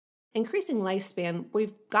Increasing lifespan,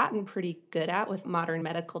 we've gotten pretty good at with modern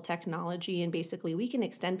medical technology, and basically we can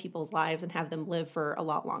extend people's lives and have them live for a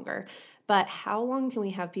lot longer. But how long can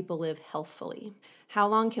we have people live healthfully? How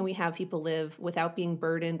long can we have people live without being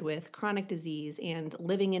burdened with chronic disease and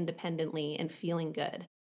living independently and feeling good?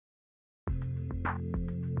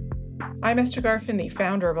 I'm Esther Garfin, the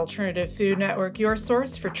founder of Alternative Food Network, your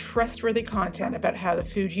source for trustworthy content about how the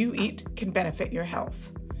food you eat can benefit your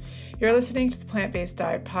health. You're listening to the Plant-Based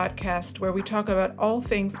Diet Podcast, where we talk about all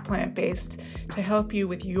things plant-based to help you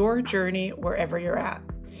with your journey wherever you're at.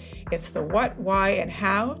 It's the what, why, and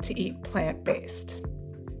how to eat plant-based.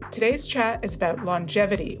 Today's chat is about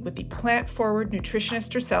longevity with the Plant Forward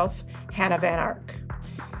Nutritionist herself, Hannah Van Ark.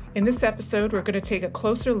 In this episode, we're going to take a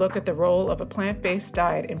closer look at the role of a plant-based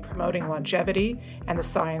diet in promoting longevity and the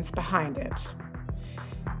science behind it.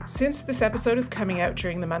 Since this episode is coming out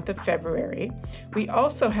during the month of February, we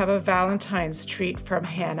also have a Valentine's treat from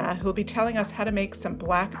Hannah, who'll be telling us how to make some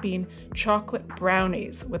black bean chocolate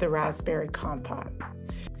brownies with a raspberry compote.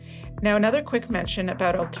 Now, another quick mention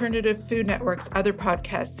about Alternative Food Network's other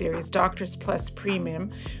podcast series, Doctors Plus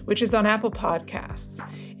Premium, which is on Apple Podcasts.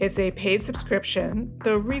 It's a paid subscription,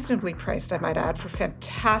 though reasonably priced, I might add, for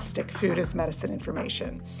fantastic food as medicine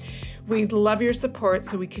information. We'd love your support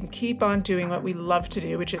so we can keep on doing what we love to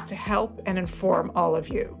do, which is to help and inform all of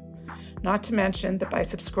you. Not to mention that by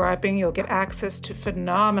subscribing, you'll get access to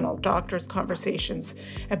phenomenal doctors' conversations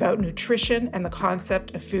about nutrition and the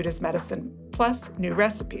concept of food as medicine, plus new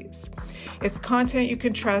recipes. It's content you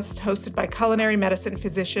can trust, hosted by culinary medicine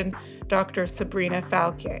physician Dr. Sabrina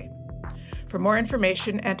Falque. For more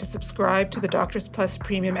information and to subscribe to the Doctors Plus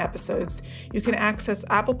Premium episodes, you can access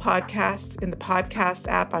Apple Podcasts in the podcast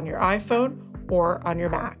app on your iPhone or on your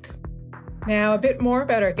Mac. Now, a bit more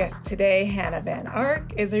about our guest today. Hannah Van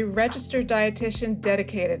Ark is a registered dietitian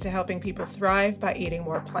dedicated to helping people thrive by eating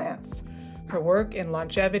more plants. Her work in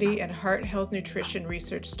longevity and heart health nutrition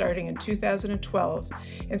research starting in 2012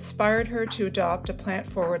 inspired her to adopt a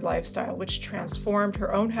plant-forward lifestyle, which transformed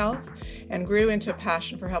her own health and grew into a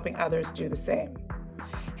passion for helping others do the same.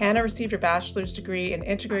 Hannah received her bachelor's degree in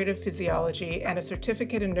integrative physiology and a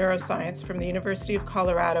certificate in neuroscience from the University of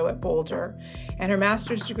Colorado at Boulder, and her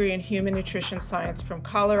master's degree in human nutrition science from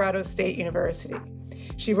Colorado State University.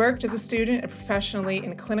 She worked as a student and professionally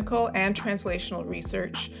in clinical and translational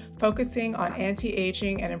research, focusing on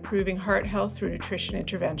anti-aging and improving heart health through nutrition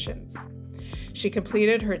interventions. She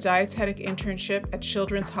completed her dietetic internship at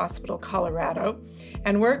Children's Hospital Colorado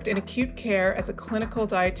and worked in acute care as a clinical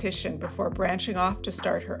dietitian before branching off to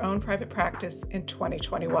start her own private practice in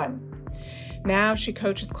 2021. Now she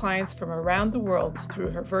coaches clients from around the world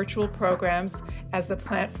through her virtual programs as the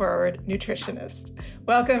Plant Forward Nutritionist.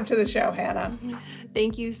 Welcome to the show, Hannah.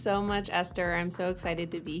 Thank you so much, Esther. I'm so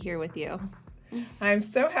excited to be here with you. I'm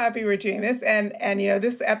so happy we're doing this. And you know,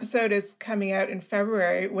 this episode is coming out in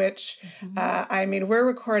February, which, we're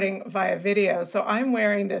recording via video. So I'm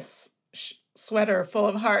wearing this sweater full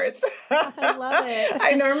of hearts. I love it.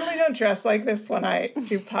 I normally don't dress like this when I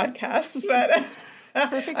do podcasts, but...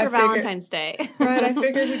 Perfect for Valentine's Day. Right, I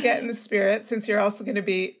figured we'd get in the spirit since you're also going to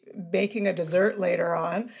be making a dessert later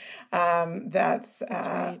on that's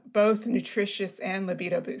right. Both nutritious and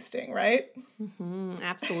libido boosting, right? Mm-hmm,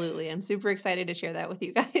 absolutely. I'm super excited to share that with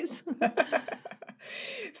you guys.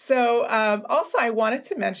 So also I wanted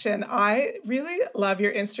to mention, I really love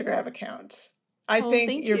your Instagram account. I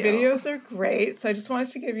think your videos are great. So I just wanted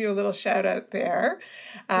to give you a little shout out there.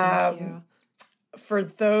 Thank you. For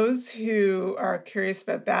those who are curious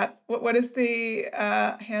about that, what is the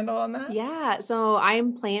handle on that? Yeah, so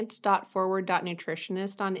I'm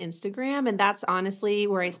plant.forward.nutritionist on Instagram, and that's honestly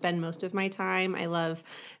where I spend most of my time. I love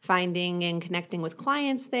finding and connecting with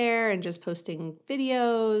clients there and just posting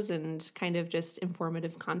videos and kind of just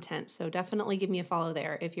informative content. So definitely give me a follow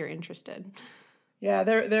there if you're interested. Yeah,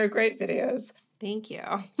 they're great videos. Thank you.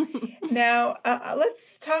 Now,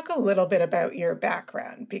 let's talk a little bit about your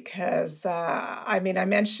background because, I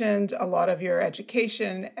mentioned a lot of your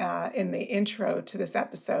education in the intro to this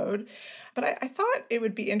episode, but I thought it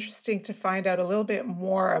would be interesting to find out a little bit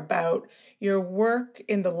more about your work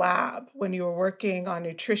in the lab when you were working on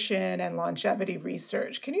nutrition and longevity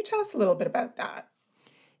research. Can you tell us a little bit about that?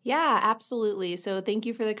 Yeah, absolutely. So thank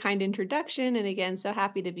you for the kind introduction. And again, so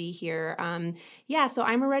happy to be here. So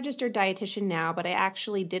I'm a registered dietitian now, but I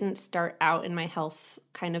actually didn't start out in my health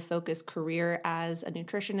kind of focused career as a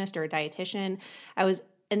nutritionist or a dietitian. I was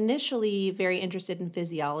initially very interested in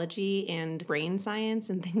physiology and brain science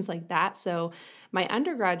and things like that. So my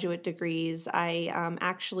undergraduate degrees, I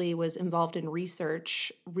actually was involved in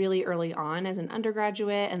research really early on as an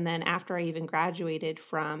undergraduate. And then after I even graduated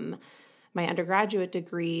from my undergraduate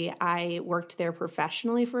degree, I worked there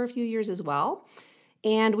professionally for a few years as well.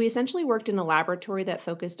 And we essentially worked in a laboratory that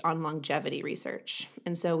focused on longevity research.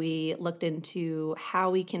 And so we looked into how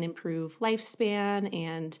we can improve lifespan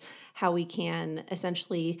and how we can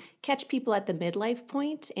essentially catch people at the midlife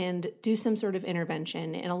point and do some sort of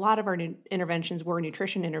intervention. And a lot of our interventions were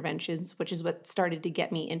nutrition interventions, which is what started to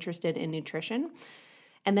get me interested in nutrition.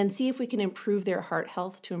 And then see if we can improve their heart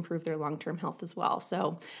health to improve their long-term health as well.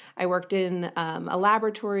 So I worked in a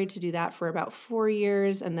laboratory to do that for about 4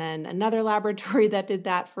 years, and then another laboratory that did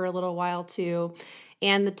that for a little while too.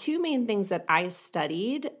 And the two main things that I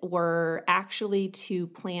studied were actually two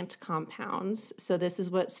plant compounds. So this is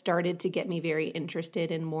what started to get me very interested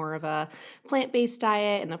in more of a plant-based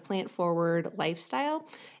diet and a plant-forward lifestyle.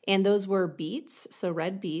 And those were beets, so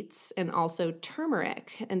red beets, and also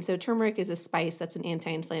turmeric. And so turmeric is a spice that's an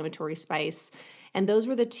anti-inflammatory spice. And those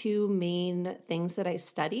were the two main things that I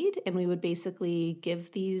studied. And we would basically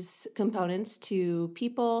give these components to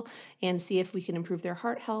people and see if we can improve their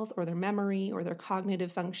heart health or their memory or their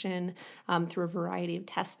cognitive function through a variety of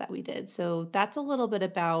tests that we did. So that's a little bit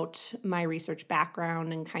about my research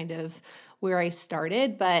background and kind of where I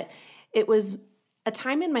started. But it was a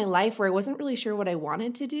time in my life where I wasn't really sure what I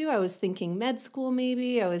wanted to do. I was thinking med school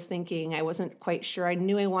maybe. I wasn't quite sure. I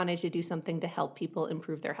knew I wanted to do something to help people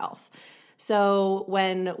improve their health. So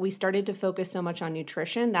when we started to focus so much on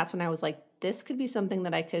nutrition, that's when I was like, this could be something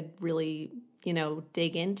that I could really,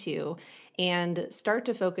 dig into and start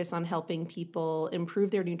to focus on helping people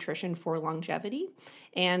improve their nutrition for longevity.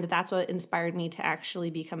 And that's what inspired me to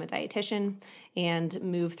actually become a dietitian and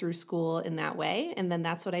move through school in that way. And then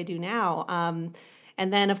that's what I do now.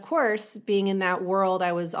 And then, of course, being in that world,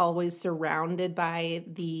 I was always surrounded by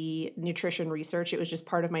the nutrition research. It was just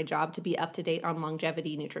part of my job to be up to date on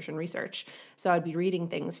longevity nutrition research. So I'd be reading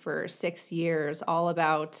things for 6 years all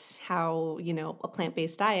about how, a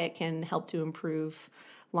plant-based diet can help to improve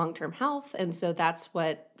long-term health. And so that's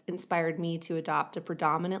what inspired me to adopt a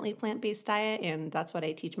predominantly plant-based diet. And that's what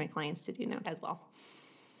I teach my clients to do now as well.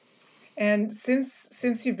 And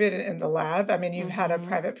since you've been in the lab, you've had a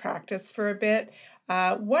private practice for a bit.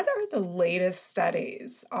 What are the latest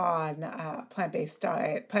studies on plant-based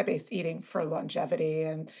diet, plant-based eating for longevity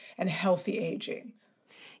and healthy aging?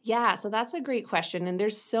 Yeah, so that's a great question. And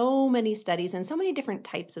there's so many studies and so many different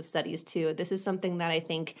types of studies too. This is something that I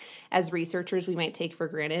think as researchers we might take for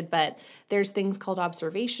granted, but there's things called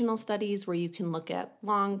observational studies where you can look at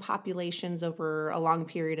long populations over a long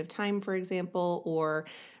period of time, for example, or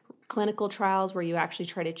clinical trials where you actually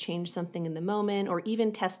try to change something in the moment, or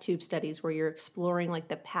even test tube studies where you're exploring like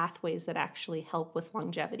the pathways that actually help with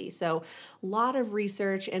longevity. So a lot of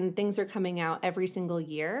research and things are coming out every single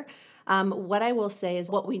year. What I will say is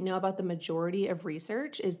what we know about the majority of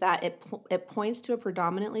research is that it points to a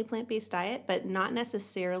predominantly plant-based diet, but not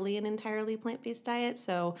necessarily an entirely plant-based diet.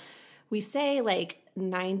 So we say like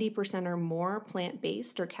 90% or more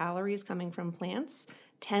plant-based or calories coming from plants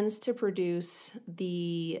tends to produce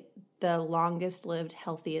the longest lived,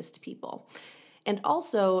 healthiest people. And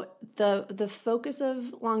also, the focus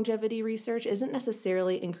of longevity research isn't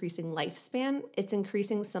necessarily increasing lifespan, it's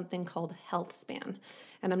increasing something called health span.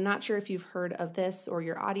 And I'm not sure if you've heard of this or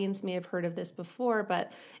your audience may have heard of this before,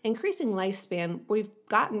 but increasing lifespan, we've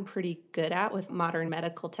gotten pretty good at with modern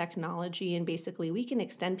medical technology, and basically we can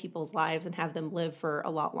extend people's lives and have them live for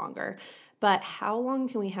a lot longer. But how long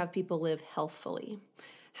can we have people live healthfully?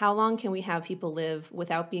 How long can we have people live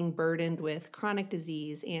without being burdened with chronic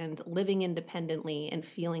disease and living independently and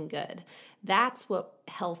feeling good? That's what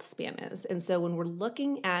health span is. And so when we're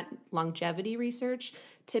looking at longevity research,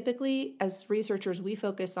 typically as researchers, we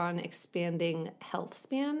focus on expanding health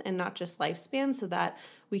span and not just lifespan so that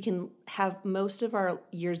we can have most of our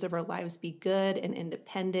years of our lives be good and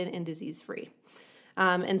independent and disease-free.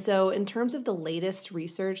 And so in terms of the latest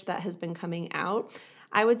research that has been coming out,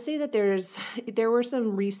 I would say that there were some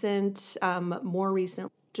more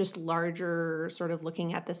recent, just larger sort of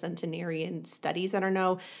looking at the centenarian studies. I don't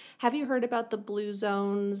know, have you heard about the blue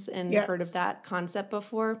zones and heard of that concept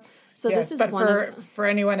before? So yes, this is but for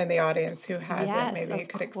anyone in the audience who hasn't, maybe you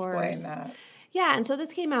could explain that. Yeah, and so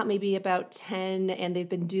this came out maybe about 10, and they've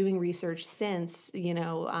been doing research since,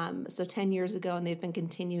 so 10 years ago, and they've been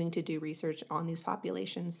continuing to do research on these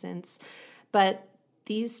populations since. But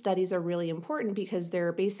these studies are really important because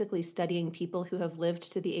they're basically studying people who have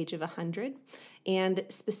lived to the age of 100. And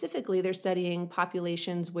specifically, they're studying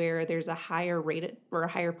populations where there's a higher rate or a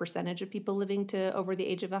higher percentage of people living to over the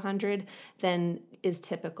age of 100 than is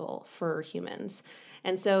typical for humans.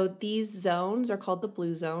 And so these zones are called the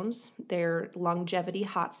blue zones. They're longevity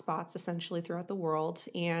hotspots essentially throughout the world.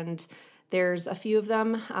 And There's a few of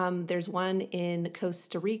them. There's one in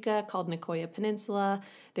Costa Rica called Nicoya Peninsula.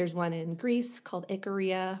 There's one in Greece called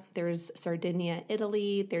Icaria. There's Sardinia,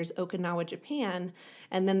 Italy. There's Okinawa, Japan.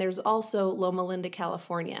 And then there's also Loma Linda,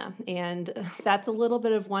 California. And that's a little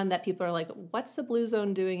bit of one that people are like, what's the Blue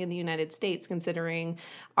Zone doing in the United States, considering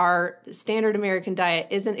our standard American diet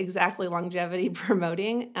isn't exactly longevity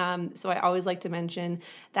promoting. So I always like to mention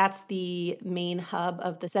that's the main hub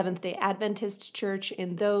of the Seventh-day Adventist Church.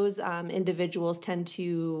 And those individuals tend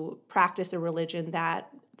to practice a religion that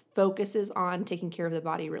focuses on taking care of the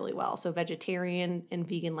body really well. So vegetarian and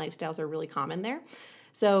vegan lifestyles are really common there.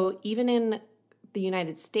 So even in the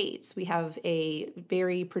United States, we have a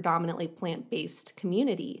very predominantly plant-based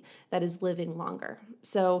community that is living longer.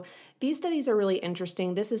 So these studies are really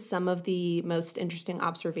interesting. This is some of the most interesting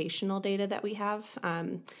observational data that we have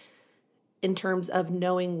in terms of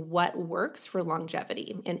knowing what works for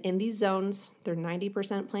longevity. And in these zones, they're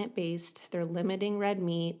 90% plant-based. They're limiting red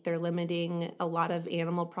meat. They're limiting a lot of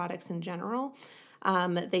animal products in general.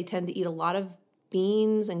 They tend to eat a lot of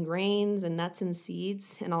beans and grains and nuts and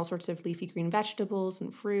seeds and all sorts of leafy green vegetables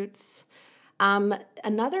and fruits.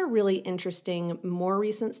 Another really interesting, more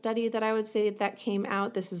recent study that I would say that came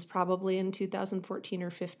out, this is probably in 2014 or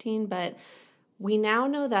 15, but we now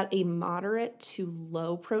know that a moderate to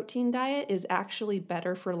low protein diet is actually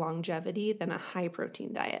better for longevity than a high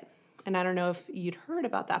protein diet. And I don't know if you'd heard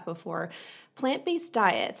about that before. Plant-based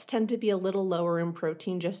diets tend to be a little lower in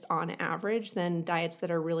protein just on average than diets that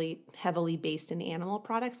are really heavily based in animal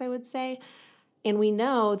products, I would say. And we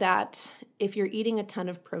know that if you're eating a ton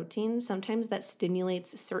of protein, sometimes that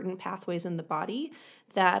stimulates certain pathways in the body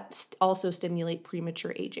that also stimulate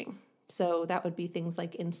premature aging. So that would be things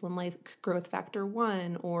like insulin-like growth factor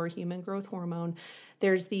 1 or human growth hormone.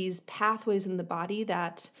 There's these pathways in the body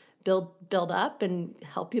that build up and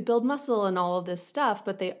help you build muscle and all of this stuff,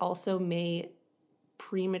 but they also may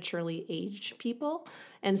prematurely age people.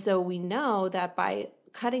 And so we know that by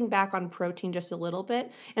cutting back on protein just a little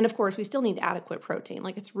bit, and of course we still need adequate protein.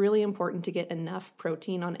 Like, it's really important to get enough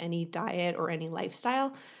protein on any diet or any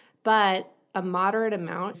lifestyle, but a moderate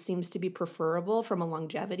amount seems to be preferable from a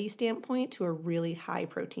longevity standpoint to a really high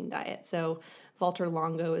protein diet. So Walter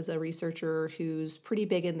Longo is a researcher who's pretty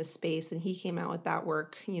big in the space, and he came out with that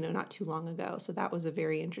work, not too long ago. So that was a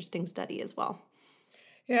very interesting study as well.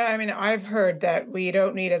 Yeah, I mean, I've heard that we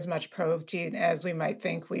don't need as much protein as we might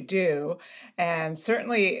think we do. And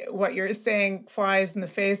certainly what you're saying flies in the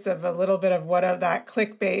face of a little bit of that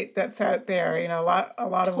clickbait that's out there, a lot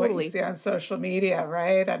of what you Totally. see on social media,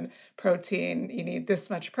 right? And protein, you need this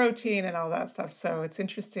much protein and all that stuff. So it's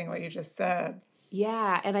interesting what you just said.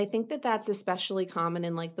 Yeah, and I think that that's especially common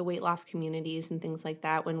in like the weight loss communities and things like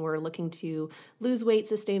that when we're looking to lose weight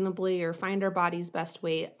sustainably or find our body's best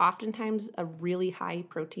weight. Oftentimes a really high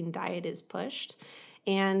protein diet is pushed.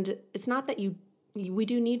 And it's not that we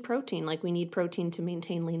do need protein, like we need protein to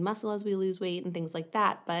maintain lean muscle as we lose weight and things like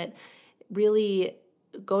that, but really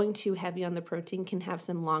going too heavy on the protein can have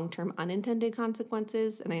some long-term unintended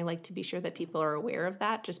consequences, and I like to be sure that people are aware of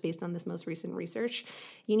that just based on this most recent research.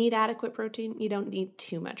 You need adequate protein. You don't need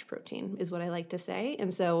too much protein is what I like to say.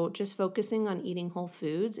 And so just focusing on eating whole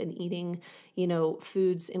foods and eating,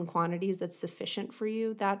 foods in quantities that's sufficient for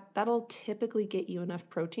you, that'll typically get you enough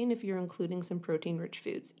protein if you're including some protein-rich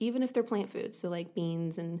foods, even if they're plant foods. So like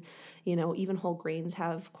beans and, even whole grains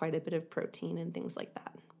have quite a bit of protein and things like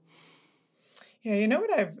that. Yeah, you know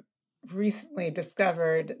what I've recently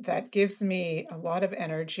discovered that gives me a lot of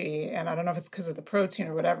energy, and I don't know if it's because of the protein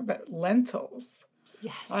or whatever, but lentils.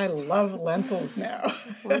 I Yes. love lentils now.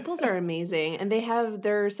 Lentils are amazing, and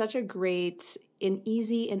they're such a great and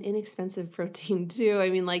easy and inexpensive protein too. I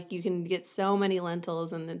mean, like, you can get so many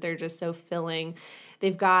lentils and they're just so filling.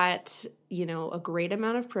 They've got, a great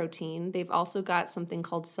amount of protein. They've also got something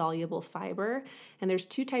called soluble fiber, and there's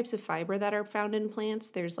two types of fiber that are found in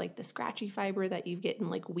plants. There's like the scratchy fiber that you get in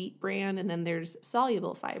like wheat bran, and then there's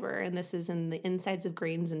soluble fiber, and this is in the insides of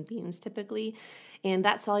grains and beans typically. And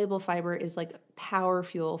that soluble fiber is like power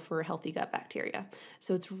fuel for healthy gut bacteria.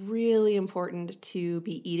 So it's really important to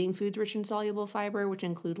be eating foods rich in soluble fiber, which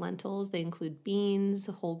include lentils. They include beans,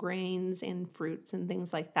 whole grains, and fruits and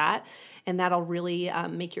things like that. And that'll really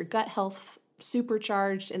make your gut health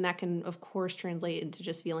supercharged. And that can, of course, translate into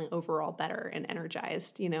just feeling overall better and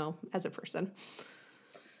energized, as a person.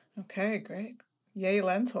 Okay, great. Yay,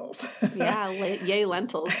 lentils. Yeah, yay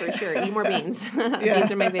lentils for sure. Eat more beans. Yeah.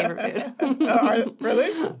 Beans are my favorite food.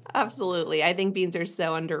 Really? Absolutely. I think beans are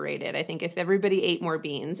so underrated. I think if everybody ate more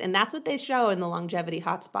beans, and that's what they show in the longevity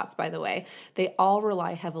hotspots, by the way, they all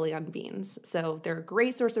rely heavily on beans. So they're a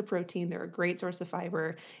great source of protein, they're a great source of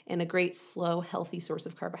fiber, and a great, slow, healthy source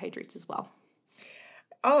of carbohydrates as well.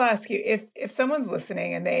 I'll ask you, if someone's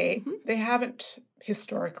listening and Mhm. they haven't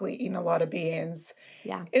historically eaten a lot of beans,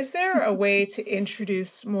 Yeah. is there a way to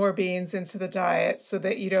introduce more beans into the diet so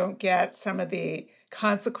that you don't get some of the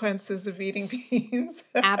consequences of eating beans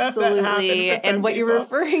that happen Absolutely. for And some what you're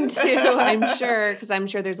people? referring to, I'm sure, because I'm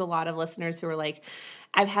sure there's a lot of listeners who are like,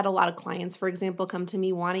 I've had a lot of clients, for example, come to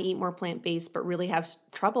me, want to eat more plant-based, but really have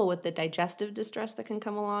trouble with the digestive distress that can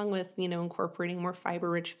come along with, incorporating more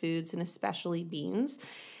fiber-rich foods and especially beans.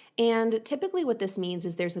 And typically what this means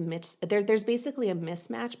is there's basically a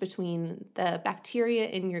mismatch between the bacteria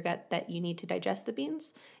in your gut that you need to digest the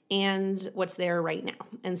beans and what's there right now.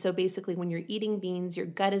 And so basically when you're eating beans, your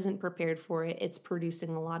gut isn't prepared for it. It's producing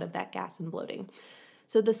a lot of that gas and bloating.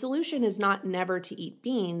 So the solution is not never to eat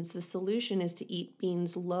beans. The solution is to eat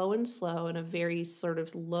beans low and slow in a very sort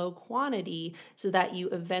of low quantity so that you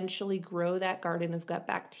eventually grow that garden of gut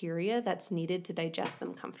bacteria that's needed to digest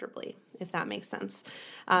them comfortably, if that makes sense.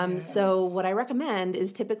 So Yes. what I recommend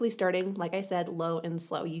is typically starting, like I said, low and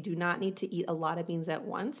slow. You do not need to eat a lot of beans at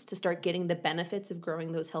once to start getting the benefits of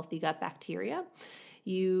growing those healthy gut bacteria.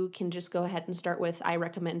 You can just go ahead and start with, I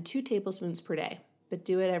recommend 2 tablespoons per day, but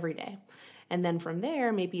do it every day. And then from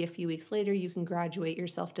there, maybe a few weeks later, you can graduate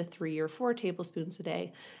yourself to 3 or 4 tablespoons a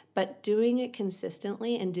day. But doing it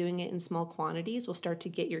consistently and doing it in small quantities will start to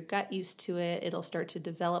get your gut used to it. It'll start to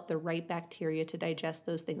develop the right bacteria to digest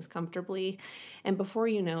those things comfortably. And before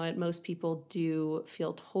you know it, most people do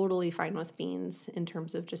feel totally fine with beans in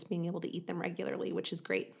terms of just being able to eat them regularly, which is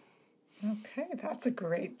great. Okay, that's a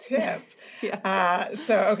great tip. Yeah.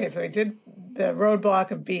 So we did the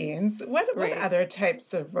roadblock of beans. What Right. other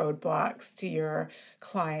types of roadblocks do your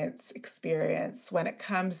clients experience when it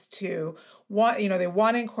comes to they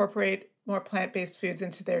want to incorporate more plant-based foods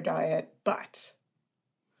into their diet, but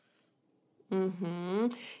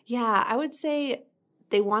Yeah, I would say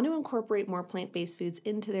they want to incorporate more plant-based foods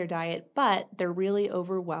into their diet, but they're really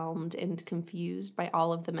overwhelmed and confused by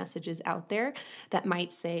all of the messages out there that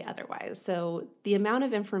might say otherwise. So the amount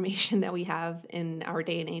of information that we have in our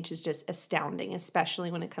day and age is just astounding,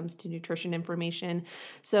 especially when it comes to nutrition information.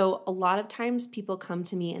 So a lot of times people come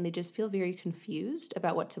to me and they just feel very confused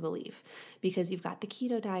about what to believe because you've got the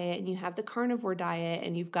keto diet and you have the carnivore diet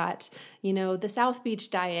and you've got, the South Beach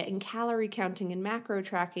diet and calorie counting and macro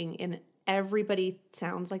tracking, and everybody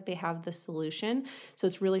sounds like they have the solution. So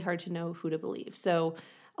it's really hard to know who to believe. So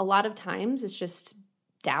a lot of times it's just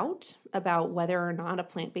doubt about whether or not a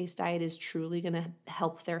plant-based diet is truly going to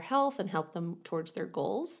help their health and help them towards their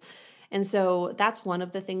goals. And so that's one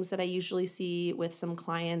of the things that I usually see with some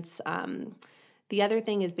clients. The other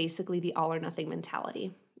thing is basically the all or nothing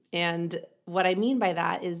mentality. And what I mean by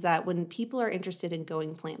that is that when people are interested in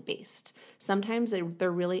going plant-based, sometimes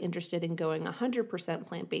they're really interested in going 100%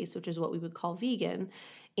 plant-based, which is what we would call vegan.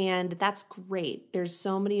 And that's great. There's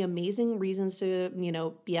so many amazing reasons to, be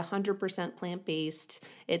 100% plant-based.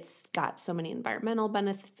 It's got so many environmental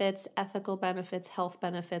benefits, ethical benefits, health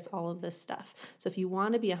benefits, all of this stuff. So if you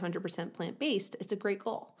want to be 100% plant-based, it's a great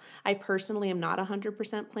goal. I personally am not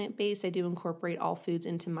 100% plant-based. I do incorporate all foods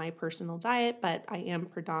into my personal diet, but I am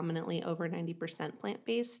predominantly over 90%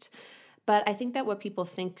 plant-based. But I think that what people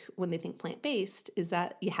think when they think plant-based is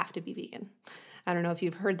that you have to be vegan. I don't know if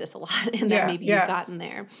you've heard this a lot and that maybe you've gotten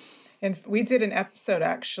there. And we did an episode,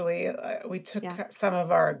 actually. We took some of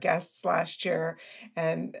our guests last year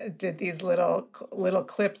and did these little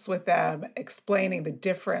clips with them explaining the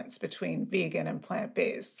difference between vegan and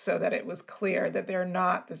plant-based so that it was clear that they're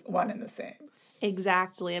not one and the same.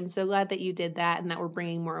 Exactly. I'm so glad that you did that and that we're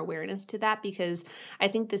bringing more awareness to that, because I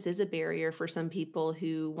think this is a barrier for some people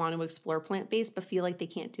who want to explore plant-based but feel like they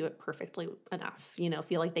can't do it perfectly enough,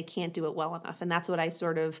 feel like they can't do it well enough. And that's what I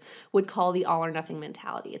sort of would call the all or nothing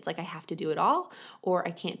mentality. It's like I have to do it all or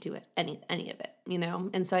I can't do it any of it,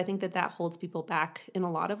 And so I think that holds people back in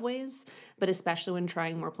a lot of ways, but especially when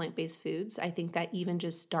trying more plant-based foods. I think that even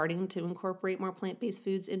just starting to incorporate more plant-based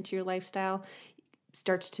foods into your lifestyle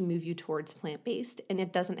starts to move you towards plant-based, and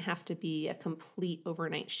it doesn't have to be a complete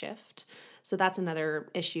overnight shift. So that's another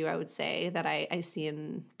issue I would say that I see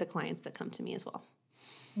in the clients that come to me as well.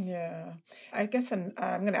 Yeah. I guess I'm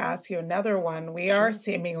going to ask you another one. We are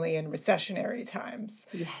seemingly in recessionary times.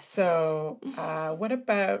 Yes. So what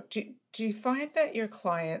about, do you find that your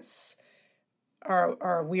clients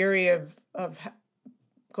are weary of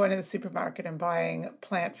going to the supermarket and buying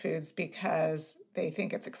plant foods because they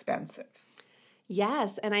think it's expensive.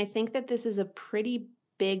 Yes, and I think that this is a pretty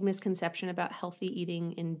big misconception about healthy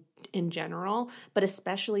eating in general, but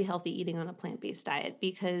especially healthy eating on a plant-based diet,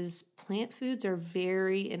 because plant foods are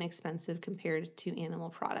very inexpensive compared to animal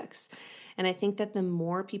products. And I think that the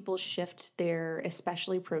more people shift their,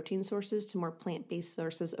 especially protein sources, to more plant-based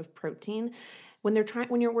sources of protein,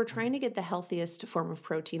 we're trying to get the healthiest form of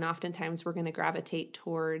protein, oftentimes we're going to gravitate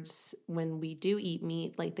towards, when we do eat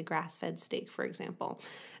meat, like the grass-fed steak, for example.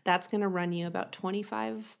 That's going to run you about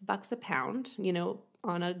 $25 a pound,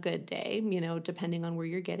 on a good day, depending on where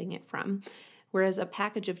you're getting it from. Whereas a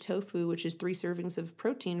package of tofu, which is 3 servings of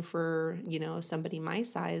protein for, somebody my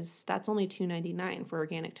size, that's only $2.99 for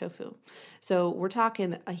organic tofu. So we're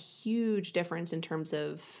talking a huge difference in terms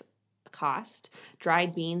of cost.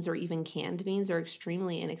 Dried beans or even canned beans are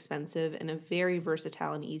extremely inexpensive and a very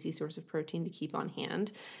versatile and easy source of protein to keep on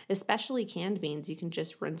hand. Especially canned beans, you can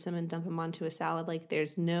just rinse them and dump them onto a salad. Like,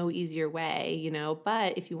 there's no easier way,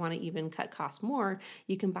 but if you want to even cut costs more,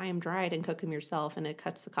 you can buy them dried and cook them yourself, and it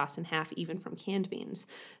cuts the cost in half even from canned beans.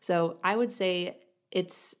 So I would say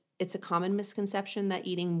it's a common misconception that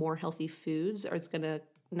eating more healthy foods is going to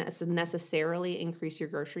necessarily increase your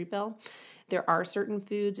grocery bill. There are certain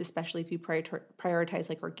foods, especially if you prioritize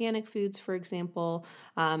like organic foods, for example,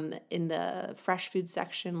 in the fresh food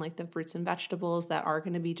section, like the fruits and vegetables, that are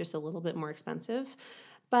going to be just a little bit more expensive.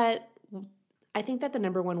 But I think that the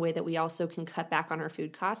number one way that we also can cut back on our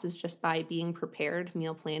food costs is just by being prepared,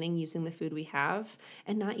 meal planning, using the food we have,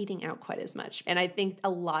 and not eating out quite as much. And I think a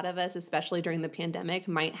lot of us, especially during the pandemic,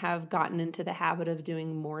 might have gotten into the habit of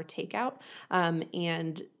doing more takeout.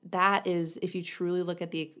 And that is, if you truly look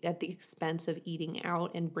at the expense of eating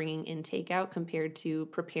out and bringing in takeout compared to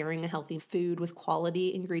preparing a healthy food with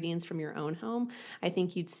quality ingredients from your own home, I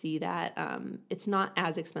think you'd see that it's not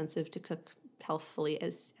as expensive to cook healthfully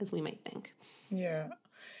as we might think. Yeah.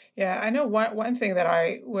 Yeah, I know one thing that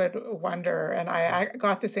I would wonder, and I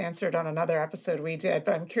got this answered on another episode we did,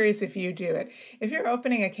 but I'm curious if you do it. If you're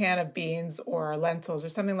opening a can of beans or lentils or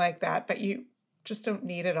something like that, but you just don't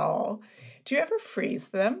need it all, do you ever freeze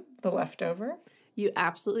them, the leftover? You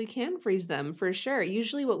absolutely can freeze them, for sure.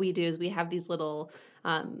 Usually what we do is we have these little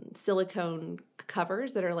silicone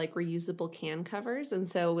covers that are like reusable can covers. And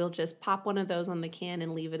so we'll just pop one of those on the can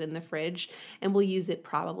and leave it in the fridge, and we'll use it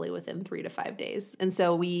probably within 3 to 5 days. And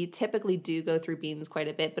so we typically do go through beans quite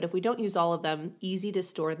a bit, but if we don't use all of them, easy to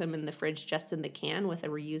store them in the fridge just in the can with a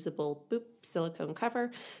reusable silicone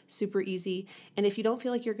cover, super easy. And if you don't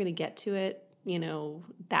feel like you're going to get to it,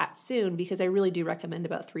 that soon, because I really do recommend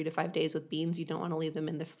about 3 to 5 days with beans. You don't want to leave them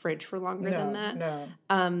in the fridge for longer than that.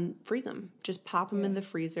 No. Freeze them. Just pop them in the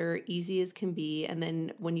freezer, easy as can be. And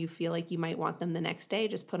then when you feel like you might want them the next day,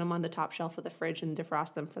 just put them on the top shelf of the fridge and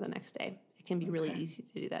defrost them for the next day. It can be really easy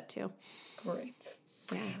to do that too. Great.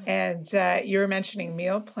 Yeah. And you were mentioning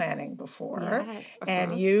meal planning before, Yes.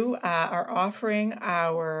 and you are offering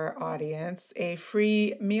our audience a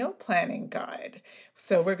free meal planning guide.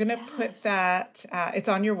 So we're going to put that, it's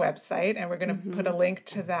on your website, and we're going to put a link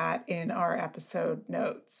to that in our episode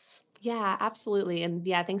notes. Yeah, absolutely. And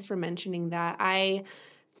yeah, thanks for mentioning that. I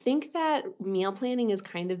think that meal planning is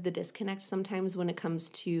kind of the disconnect sometimes when it comes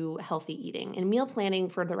to healthy eating. And meal planning,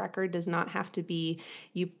 for the record, does not have to be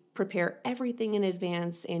you prepare everything in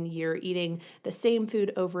advance and you're eating the same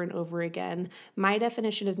food over and over again. My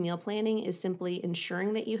definition of meal planning is simply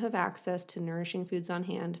ensuring that you have access to nourishing foods on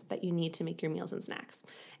hand that you need to make your meals and snacks.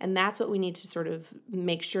 And that's what we need to sort of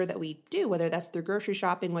make sure that we do, whether that's through grocery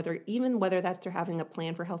shopping, whether that's through having a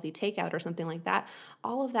plan for healthy takeout or something like that.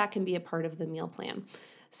 All of that can be a part of the meal plan.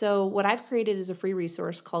 So what I've created is a free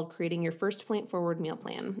resource called Creating Your First Plant Forward Meal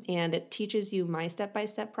Plan, and it teaches you my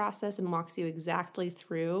step-by-step process and walks you exactly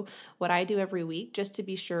through what I do every week, just to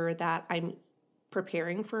be sure that I'm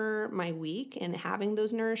preparing for my week and having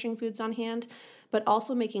those nourishing foods on hand, but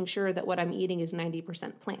also making sure that what I'm eating is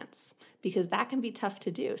 90% plants, because that can be tough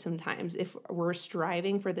to do sometimes. If we're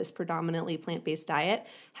striving for this predominantly plant-based diet,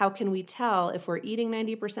 how can we tell if we're eating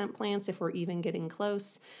 90% plants, if we're even getting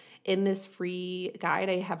close? In this free guide,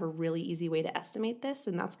 I have a really easy way to estimate this,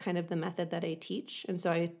 and that's kind of the method that I teach. And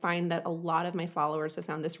so I find that a lot of my followers have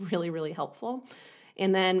found this really, really helpful.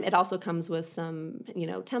 And then it also comes with some,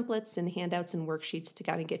 templates and handouts and worksheets to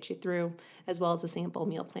kind of get you through, as well as a sample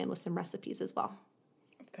meal plan with some recipes as well.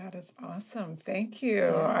 That is awesome. Thank you.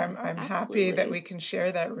 Yeah, I'm happy that we can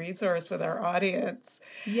share that resource with our audience.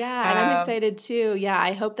 Yeah, and I'm excited too. Yeah,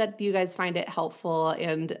 I hope that you guys find it helpful,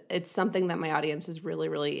 and it's something that my audience is really,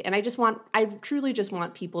 really, and I truly just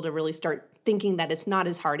want people to really start thinking that it's not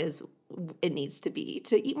as hard as it needs to be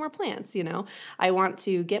to eat more plants. I want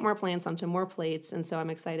to get more plants onto more plates. And so I'm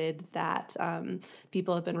excited that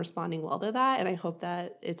people have been responding well to that. And I hope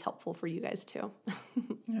that it's helpful for you guys too.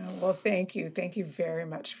 Well, thank you. Thank you very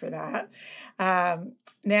much for that.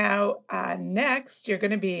 Now, next, you're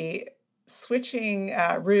going to be switching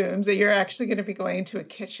rooms. You're actually going to be going to a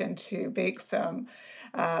kitchen to bake some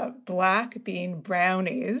black bean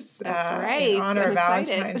brownies That's right. in honor I'm of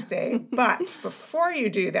Valentine's Day. But before you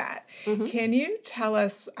do that, can you tell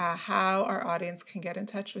us how our audience can get in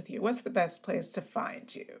touch with you? What's the best place to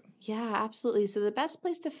find you? Yeah, absolutely. So the best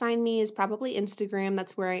place to find me is probably Instagram.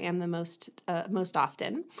 That's where I am the most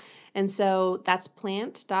often. And so that's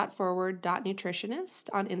plant.forward.nutritionist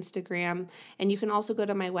on Instagram. And you can also go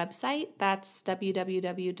to my website. That's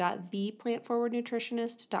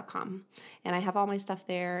www.theplantforwardnutritionist.com. And I have all my stuff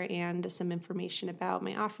there and some information about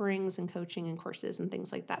my offerings and coaching and courses and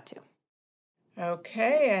things like that too.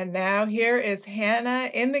 Okay, and now here is Hannah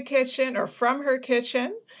in the kitchen or from her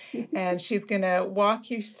kitchen, and she's going to walk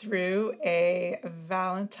you through a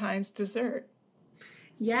Valentine's dessert.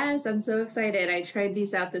 Yes, I'm so excited. I tried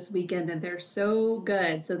these out this weekend and they're so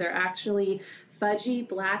good. So they're actually fudgy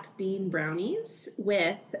black bean brownies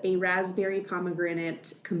with a raspberry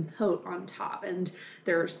pomegranate compote on top. And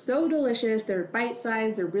they're so delicious. They're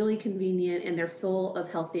bite-sized, they're really convenient, and they're full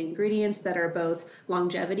of healthy ingredients that are both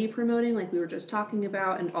longevity promoting, like we were just talking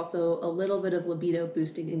about, and also a little bit of libido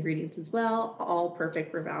boosting ingredients as well, all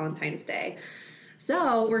perfect for Valentine's Day.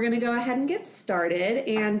 So we're going to go ahead and get started.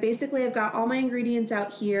 And basically I've got all my ingredients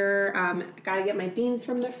out here. Got to get my beans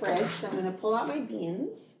from the fridge. So I'm going to pull out my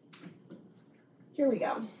beans. Here we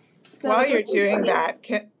go. So while you're doing that,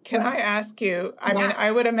 can I ask you, I mean,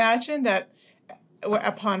 I would imagine that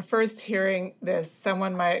upon first hearing this,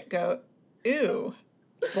 someone might go, ooh,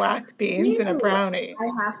 black beans in a brownie.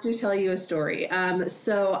 I have to tell you a story.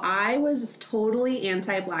 So I was totally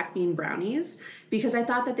anti-black bean brownies because I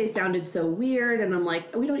thought that they sounded so weird. And I'm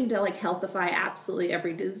like, we don't need to like healthify absolutely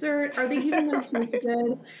every dessert. Are they even going to taste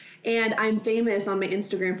good? And I'm famous on my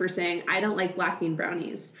Instagram for saying, I don't like black bean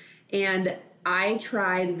brownies. And I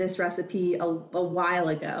tried this recipe a while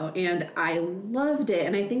ago and I loved it.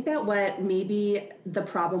 And I think that what maybe the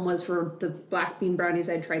problem was for the black bean brownies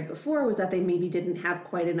I'd tried before was that they maybe didn't have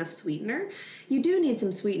quite enough sweetener. You do need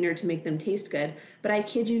some sweetener to make them taste good, but I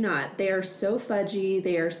kid you not, they are so fudgy,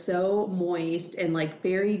 they are so moist and like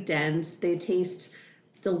very dense. They taste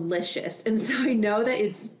delicious. And so I know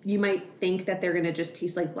that you might think that they're going to just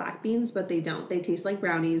taste like black beans, but they don't. They taste like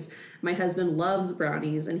brownies. My husband loves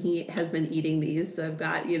brownies and he has been eating these. So I've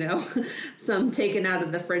got, some taken out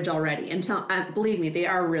of the fridge already. And believe me, they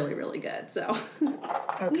are really, really good. So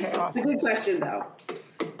okay, awesome. It's a good question though.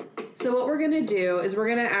 So what we're going to do is we're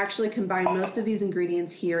going to actually combine most of these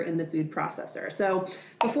ingredients here in the food processor. So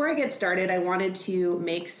before I get started, I wanted to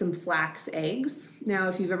make some flax eggs. Now,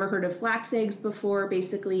 if you've ever heard of flax eggs before,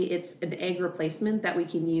 basically it's an egg replacement that we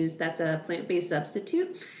can use that's a plant-based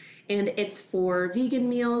substitute. And it's for vegan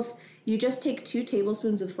meals. You just take 2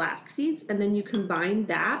 tablespoons of flax seeds and then you combine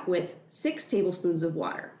that with 6 tablespoons of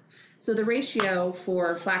water. So the ratio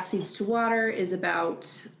for flax seeds to water is about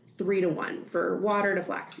 3-to-1 for water to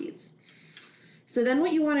flax seeds. So then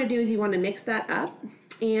what you want to do is you want to mix that up,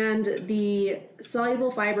 and the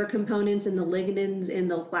soluble fiber components and the lignins in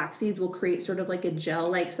the flax seeds will create sort of like a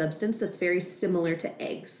gel-like substance that's very similar to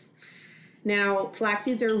eggs. Now, flax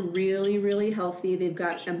seeds are really, really healthy. They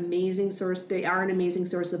are an amazing source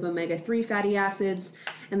of omega-3 fatty acids,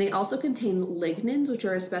 and they also contain lignins, which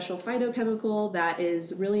are a special phytochemical that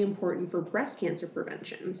is really important for breast cancer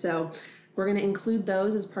prevention. So we're going to include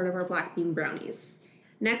those as part of our black bean brownies.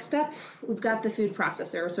 Next up, we've got the food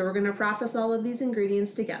processor. So we're going to process all of these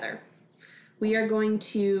ingredients together. We are going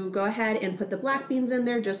to go ahead and put the black beans in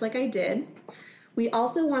there just like I did. We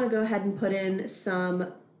also want to go ahead and put in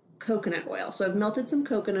some coconut oil. So I've melted some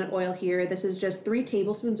coconut oil here. This is just 3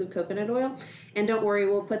 tablespoons of coconut oil. And don't worry,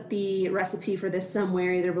 we'll put the recipe for this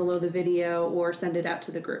somewhere, either below the video or send it out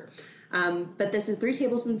to the group. But this is 3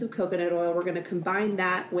 tablespoons of coconut oil. We're going to combine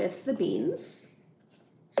that with the beans.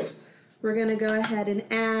 We're going to go ahead and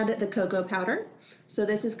add the cocoa powder. So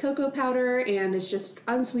this is cocoa powder, and it's just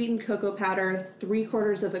unsweetened cocoa powder,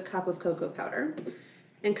 3/4 of a cup of cocoa powder.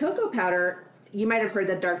 And cocoa powder, you might have heard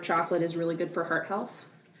that dark chocolate is really good for heart health.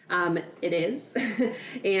 It is,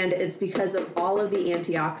 and it's because of all of the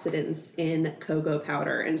antioxidants in cocoa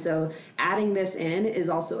powder. And so adding this in is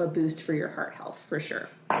also a boost for your heart health, for sure.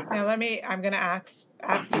 Now I'm going to ask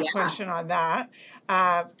you a question on that,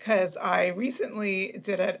 because I recently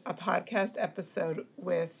did a podcast episode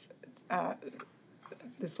with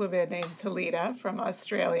this woman named Talita from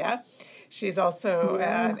Australia. She's also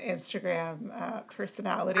Yeah. an Instagram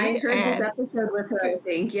personality. I heard this episode with her, I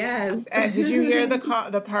think. Yes. And did you hear the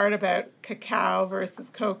part about cacao versus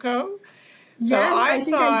cocoa? So Yes, I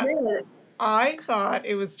think I did. I thought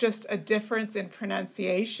it was just a difference in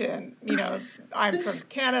pronunciation. I'm from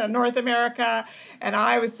Canada, North America, and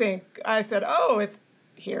I said, oh, it's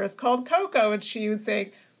called cocoa. And she was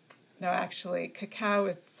saying, no, actually, cacao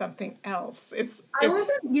is something else. I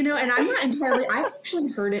wasn't, and I'm not entirely, I've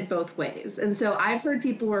actually heard it both ways. And so I've heard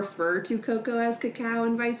people refer to cocoa as cacao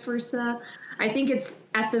and vice versa. I think it's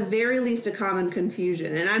at the very least a common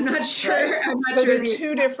confusion. And I'm not sure. Right. I'm not so sure. They're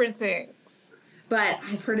two different things. But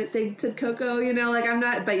I've heard it say to cocoa, I'm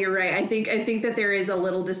not, but you're right. I think that there is a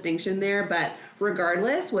little distinction there, but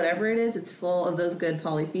regardless, whatever it is, it's full of those good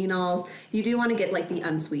polyphenols. You do want to get like the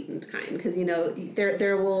unsweetened kind because,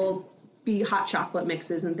 there will be hot chocolate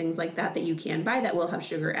mixes and things like that you can buy that will have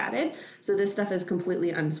sugar added. So this stuff is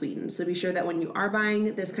completely unsweetened. So be sure that when you are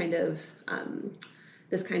buying this kind of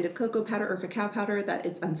cocoa powder or cacao powder that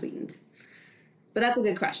it's unsweetened. But that's a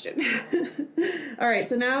good question. All right,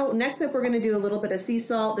 so now next up we're going to do a little bit of sea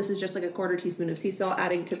salt. This is just like a 1/4 teaspoon of sea salt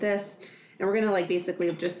adding to this. And we're going to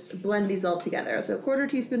basically just blend these all together. So 1/4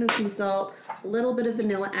 teaspoon of sea salt, a little bit of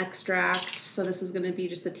vanilla extract. So this is going to be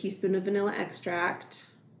just a teaspoon of vanilla extract.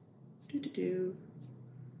 There we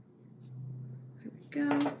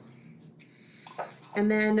go. And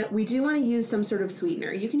then we do want to use some sort of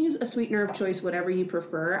sweetener. You can use a sweetener of choice, whatever you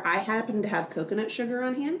prefer. I happen to have coconut sugar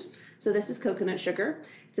on hand. So this is coconut sugar.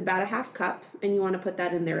 It's about a 1/2 cup, and you want to put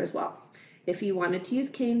that in there as well. If you wanted to use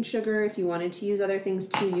cane sugar, if you wanted to use other things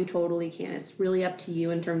too, you totally can. It's really up to you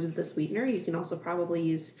in terms of the sweetener. You can also probably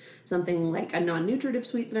use something like a non-nutritive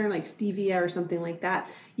sweetener like stevia or something like that.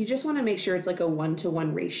 You just want to make sure it's like a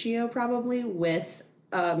 1-to-1 ratio probably with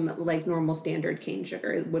like normal standard cane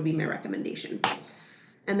sugar would be my recommendation.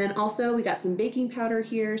 And then also we got some baking powder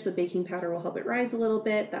here. So baking powder will help it rise a little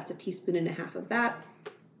bit. That's a 1.5 teaspoons of that.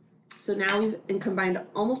 So now we've combined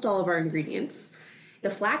almost all of our ingredients. The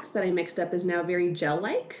flax that I mixed up is now very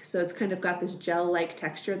gel-like. So it's kind of got this gel-like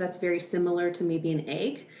texture that's very similar to maybe an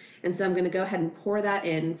egg. And so I'm going to go ahead and pour that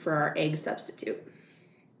in for our egg substitute.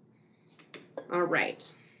 All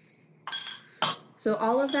right. So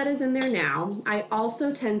all of that is in there now. I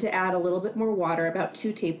also tend to add a little bit more water, about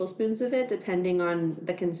 2 tablespoons of it, depending on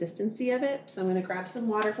the consistency of it. So I'm going to grab some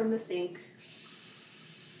water from the sink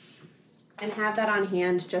and have that on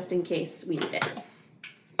hand just in case we need it.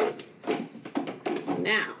 So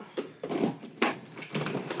now,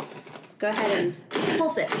 let's go ahead and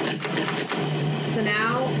pulse it. So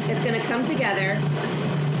now it's going to come together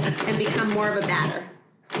and become more of a batter.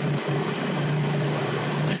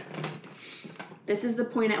 This is the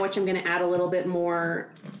point at which I'm going to add a little bit more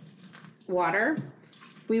water.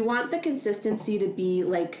 We want the consistency to be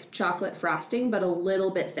like chocolate frosting, but a little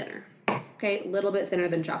bit thinner. Okay, a little bit thinner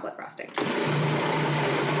than chocolate frosting.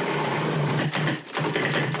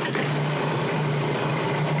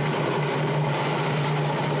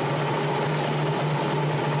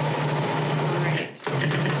 All right,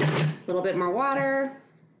 a little bit more water.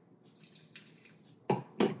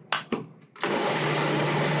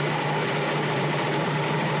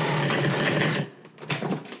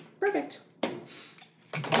 Perfect.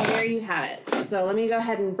 And there you have it. So let me go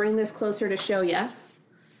ahead and bring this closer to show you.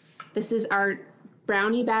 This is our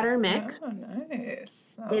brownie batter mix. Oh,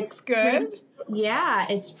 nice. It's good.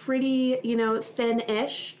 It's pretty,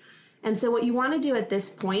 thin-ish. And so what you want to do at this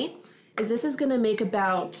point is this is going to make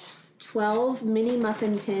about 12 mini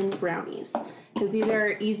muffin tin brownies, because these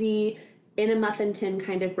are easy in a muffin tin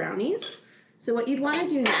kind of brownies. So what you'd want to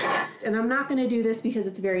do next, and I'm not going to do this because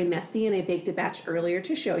it's very messy and I baked a batch earlier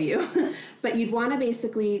to show you, but you'd want to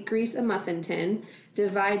basically grease a muffin tin,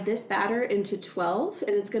 divide this batter into 12,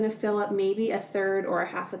 and it's going to fill up maybe 1/3 or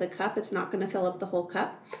 1/2 of the cup. It's not going to fill up the whole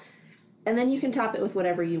cup. And then you can top it with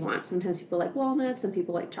whatever you want. Sometimes people like walnuts, some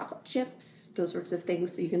people like chocolate chips, those sorts of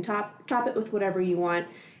things. So you can top it with whatever you want,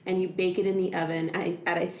 and you bake it in the oven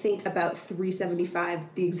at I think about 375.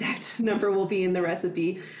 The exact number will be in the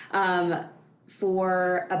recipe.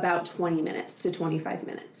 For about 20 minutes to 25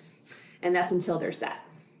 minutes. And that's until they're set.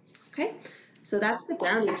 Okay, so that's the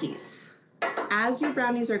brownie piece. As your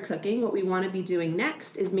brownies are cooking, what we want to be doing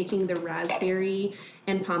next is making the raspberry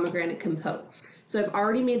and pomegranate compote. So I've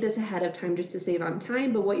already made this ahead of time just to save on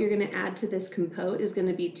time, but what you're going to add to this compote is going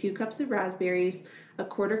to be 2 cups of raspberries, a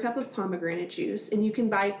 1/4 cup of pomegranate juice, and you can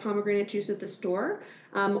buy pomegranate juice at the store,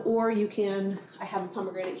 or you can, I have a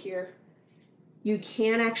pomegranate here, you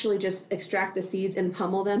can actually just extract the seeds and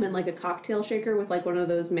pummel them in like a cocktail shaker with like one of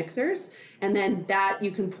those mixers. And then that you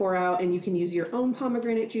can pour out, and you can use your own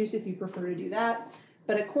pomegranate juice if you prefer to do that.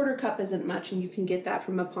 but a quarter cup isn't much, and you can get that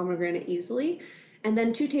from a pomegranate easily. And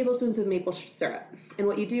then 2 tablespoons of maple syrup. And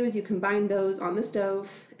what you do is you combine those on the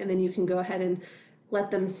stove, and then you can go ahead and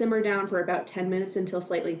let them simmer down for about 10 minutes until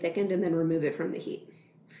slightly thickened, and then remove it from the heat.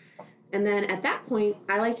 And then at that point,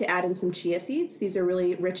 I like to add in some chia seeds. These are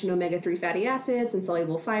really rich in omega-3 fatty acids and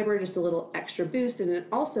soluble fiber, just a little extra boost. And it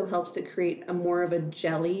also helps to create a more of a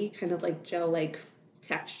jelly, kind of like gel-like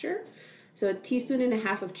texture. So 1.5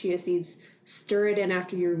 teaspoons of chia seeds, stir it in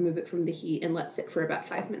after you remove it from the heat, and let sit for about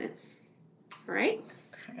 5 minutes. All right.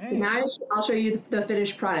 Okay. So now I'll show you the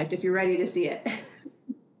finished product if you're ready to see it.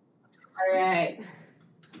 All right.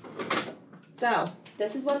 So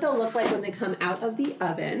this is what they'll look like when they come out of the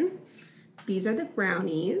oven. These are the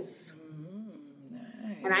brownies.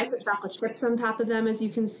 Nice. And I put chocolate chips on top of them, as you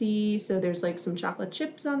can see. So there's like some chocolate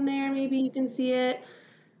chips on there. Maybe you can see it.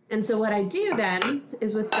 And so what I do then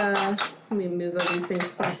is with the, let me move all these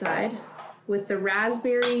things to the side. With the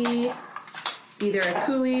raspberry, either a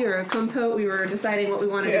coulis or a compote, we were deciding what we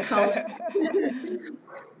wanted to call it.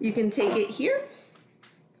 You can take it here.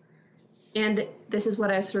 And this is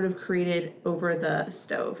what I've sort of created over the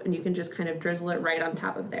stove. And you can just kind of drizzle it right on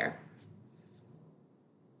top of there.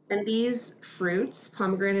 And these fruits,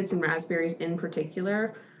 pomegranates and raspberries in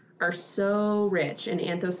particular, are so rich in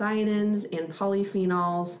anthocyanins and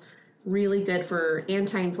polyphenols, really good for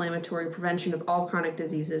anti-inflammatory, prevention of all chronic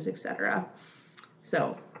diseases, etc.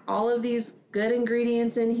 So all of these good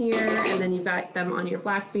ingredients in here, and then you've got them on your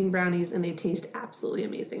black bean brownies, and they taste absolutely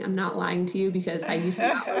amazing. I'm not lying to you, because I used to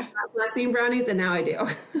not like black bean brownies, and now I do.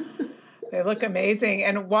 They look amazing.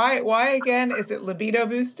 And why again, is it libido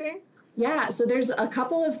boosting? Yeah, so there's a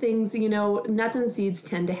couple of things, nuts and seeds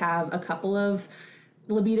tend to have a couple of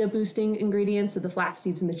libido boosting ingredients. So the flax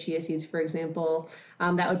seeds and the chia seeds, for example,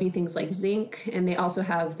 that would be things like zinc. And they also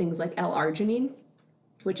have things like L-arginine,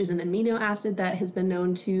 which is an amino acid that has been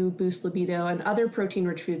known to boost libido, and other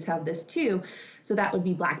protein-rich foods have this too. So that would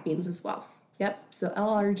be black beans as well. Yep, so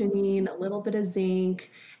L-arginine, a little bit of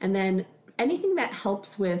zinc, and then anything that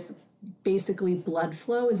helps with basically blood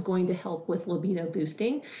flow is going to help with libido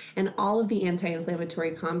boosting. And all of the anti-inflammatory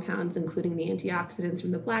compounds, including the antioxidants from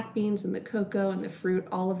the black beans and the cocoa and the fruit,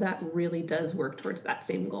 all of that really does work towards that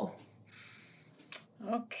same goal.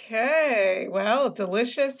 Okay, well,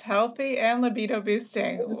 delicious, healthy, and libido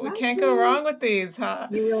boosting. Exactly. We can't go wrong with these, huh?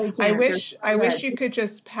 You really can't. I wish you could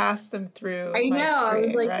just pass them through. I know.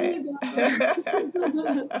 Screen, I was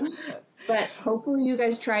like, right? But hopefully you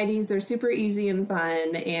guys try these. They're super easy and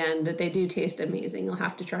fun, and they do taste amazing. You'll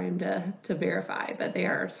have to try them to verify, but they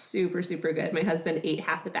are super, super good. My husband ate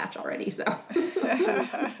half the batch already, so.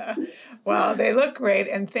 Well, they look great,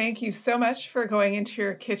 and thank you so much for going into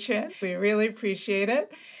your kitchen. We really appreciate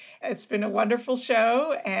it. It's been a wonderful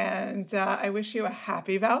show, and I wish you a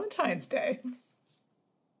happy Valentine's Day.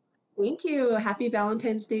 Thank you. Happy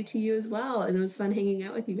Valentine's Day to you as well, and it was fun hanging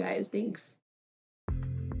out with you guys. Thanks.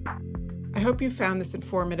 I hope you found this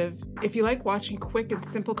informative. If you like watching quick and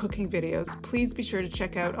simple cooking videos, please be sure to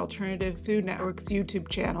check out Alternative Food Network's YouTube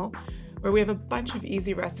channel, where we have a bunch of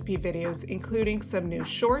easy recipe videos, including some new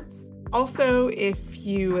shorts. Also, if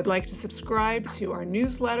you would like to subscribe to our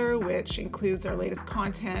newsletter, which includes our latest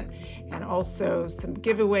content and also some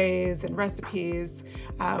giveaways and recipes,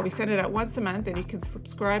 we send it out once a month, and you can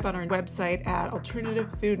subscribe on our website at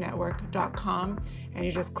alternativefoodnetwork.com, and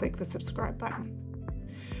you just click the subscribe button.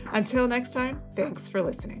 Until next time, thanks for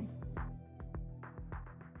listening.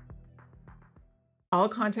 All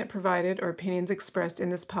content provided or opinions expressed in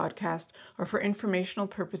this podcast are for informational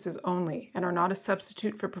purposes only and are not a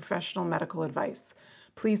substitute for professional medical advice.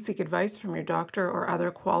 Please seek advice from your doctor or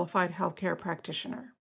other qualified healthcare practitioner.